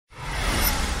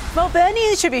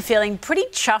Melburnians should be feeling pretty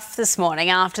chuffed this morning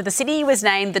after the city was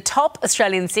named the top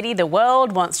Australian city the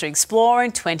world wants to explore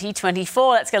in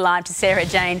 2024. Let's go live to Sarah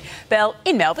Jane Bell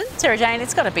in Melbourne. Sarah Jane,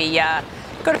 it's got to be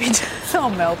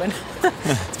oh, Melbourne.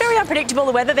 It's very unpredictable,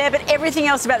 the weather there, but everything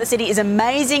else about the city is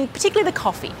amazing, particularly the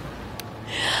coffee.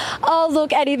 Oh,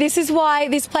 look, Eddie, this is why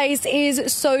this place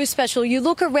is so special. You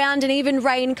look around and even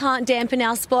rain can't dampen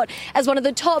our spot as one of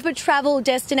the top travel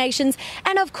destinations.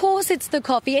 And of course, it's the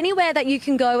coffee. Anywhere that you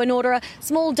can go and order a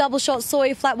small double shot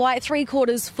soy, flat white,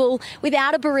 3/4 full,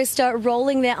 without a barista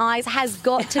rolling their eyes, has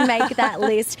got to make that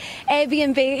list.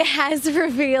 Airbnb has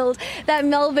revealed that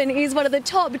Melbourne is one of the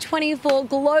top 24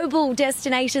 global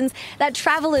destinations that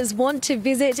travellers want to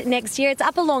visit next year. It's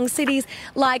up along cities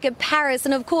like Paris.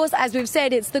 And of course, as we've said,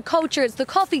 it's the culture, it's the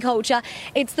coffee culture,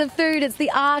 it's the food, it's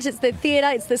the art, it's the theatre,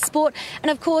 it's the sport.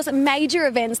 And of course, major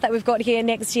events that we've got here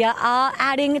next year are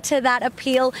adding to that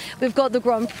appeal. We've got the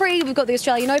Grand Prix, we've got the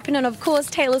Australian Open, and of course,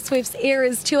 Taylor Swift's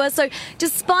Eras Tour. So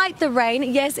despite the rain,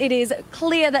 yes, it is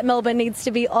clear that Melbourne needs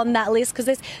to be on that list because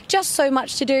there's just so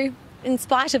much to do in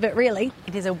spite of it, really.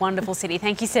 It is a wonderful city.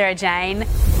 Thank you, Sarah Jane.